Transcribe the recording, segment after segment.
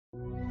Yeah,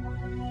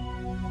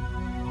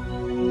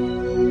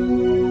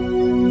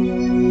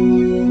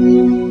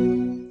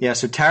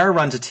 so Tara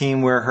runs a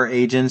team where her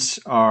agents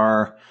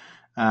are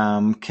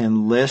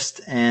can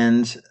list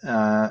and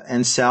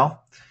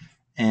sell,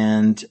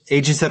 and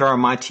agents that are on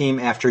my team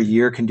after a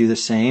year can do the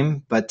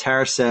same. But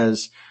Tara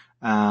says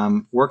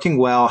working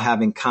well,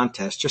 having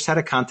contests. Just had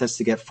a contest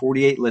to get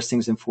 48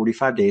 listings in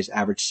 45 days,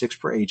 average 6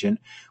 per agent.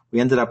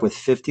 We ended up with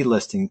 50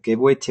 listings. Gave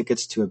away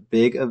tickets to a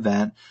big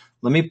event.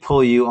 Let me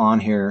pull you on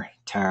here,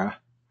 Tara,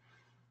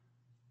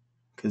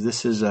 because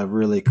this is a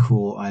really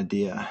cool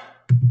idea.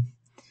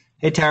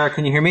 Hey, Tara,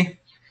 can you hear me?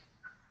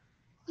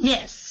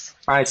 Yes.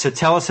 All right, so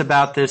tell us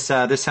about this.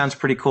 This sounds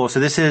pretty cool. So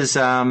this is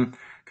kind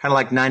of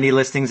like 90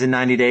 listings in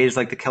 90 days,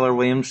 like the Keller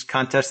Williams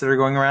contest that are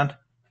going around?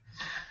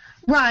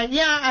 Right.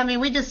 Yeah. I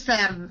mean, we just,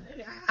 I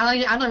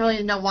don't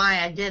really know why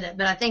I did it,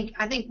 but I think,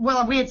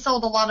 well, we had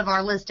sold a lot of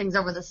our listings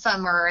over the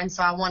summer, and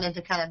so I wanted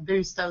to kind of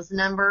boost those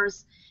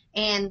numbers.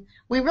 And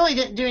we really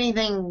didn't do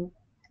anything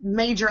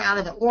major out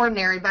of the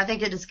ordinary, but I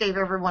think it just gave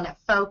everyone a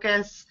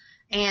focus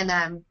and,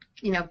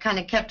 kind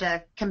of kept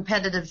a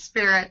competitive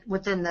spirit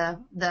within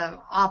the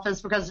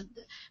office, because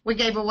we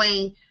gave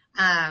away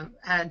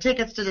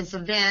tickets to this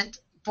event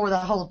for the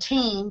whole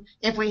team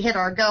if we hit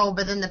our goal,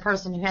 but then the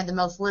person who had the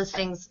most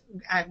listings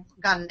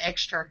got an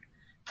extra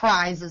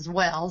prize as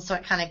well. So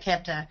it kind of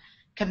kept a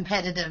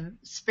competitive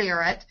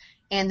spirit.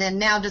 And then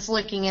now just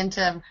looking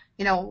into,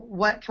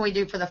 what can we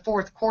do for the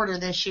fourth quarter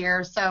this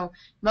year? So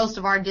most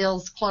of our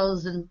deals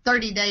close in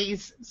 30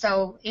 days.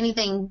 So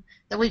anything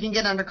that we can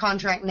get under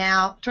contract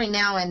now, between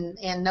now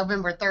and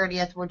November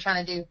 30th, we're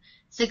trying to do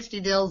 60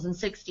 deals in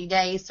 60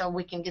 days so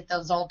we can get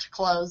those all to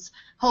close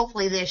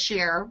hopefully this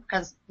year,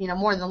 because,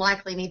 more than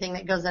likely anything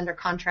that goes under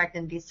contract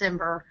in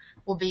December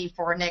will be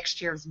for next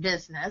year's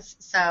business.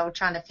 So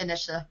trying to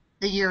finish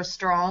the year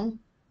strong.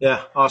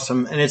 Yeah,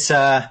 awesome. And it's,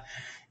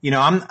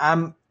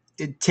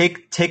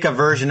 take a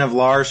version of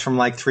Lars from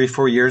like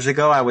 3-4 years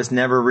ago. I was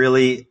never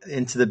really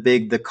into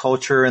the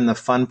culture and the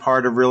fun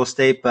part of real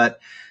estate,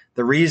 but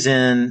the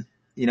reason,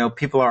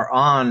 people are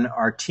on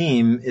our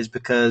team is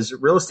because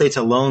real estate's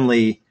a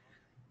lonely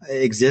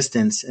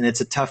existence and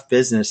it's a tough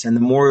business. And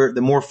the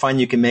more fun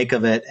you can make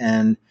of it,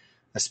 and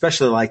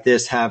especially like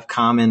this, have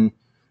common,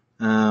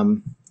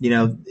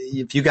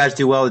 if you guys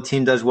do well, the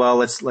team does well,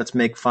 let's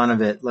make fun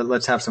of it.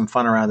 Let's have some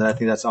fun around it. I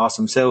think that's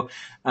awesome. So,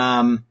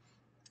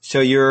 so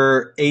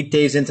you're 8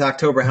 days into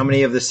October. How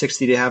many of the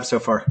 60 do you have so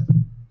far?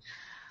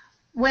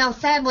 Well,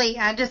 sadly,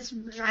 I just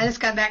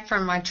got back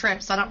from my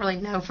trip, so I don't really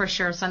know for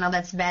sure. So I know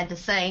that's bad to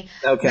say.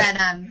 Okay.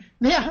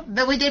 But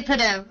but we did put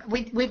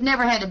we've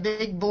never had a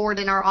big board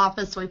in our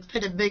office, so we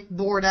put a big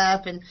board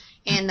up, and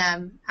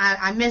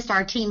I missed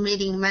our team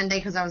meeting Monday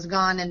because I was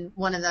gone, and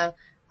one of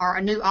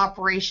our new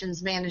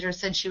operations manager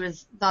said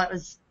thought it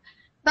was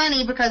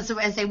funny because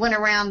as they went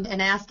around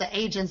and asked the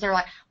agents, they're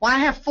like, well, I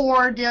have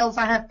 4 deals,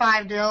 I have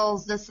 5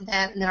 deals, this and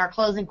that. And then our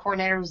closing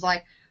coordinator was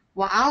like,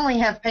 well, I only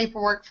have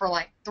paperwork for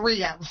like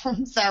 3 of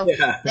them. So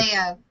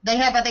yeah. They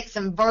have, I think,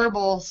 some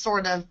verbal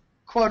sort of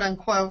quote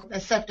unquote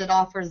accepted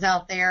offers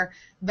out there.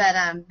 But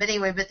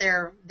anyway, but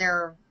they're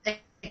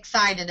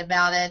excited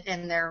about it,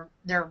 and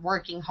they're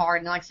working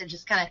hard. And like I said,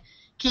 just kind of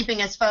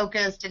keeping us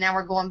focused. And now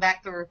we're going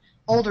back through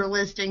older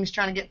listings,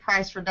 trying to get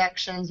price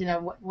reductions.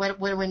 What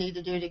do we need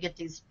to do to get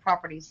these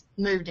properties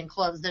moved and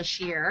closed this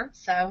year?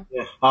 So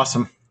yeah,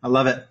 awesome. I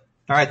love it.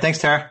 All right. Thanks,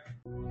 Tara.